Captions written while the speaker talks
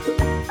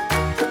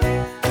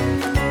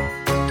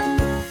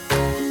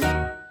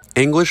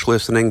English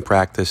Listening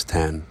Practice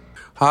 10.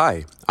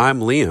 Hi,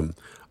 I'm Liam.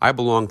 I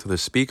belong to the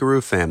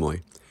Speakaru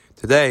family.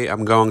 Today,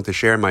 I'm going to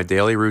share my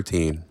daily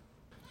routine.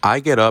 I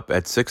get up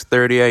at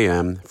 6:30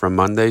 a.m. from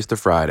Mondays to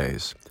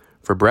Fridays.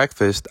 For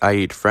breakfast, I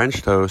eat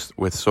French toast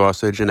with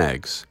sausage and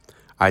eggs.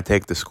 I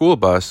take the school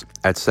bus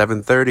at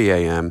 7:30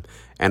 a.m.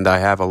 and I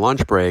have a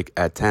lunch break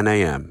at 10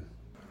 a.m.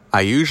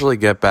 I usually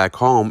get back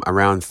home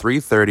around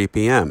 3:30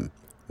 p.m.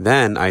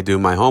 Then I do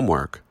my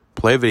homework,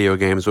 play video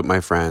games with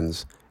my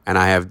friends, and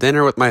I have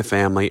dinner with my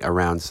family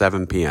around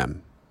 7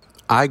 p.m.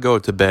 I go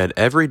to bed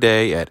every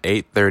day at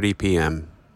 8:30 p.m.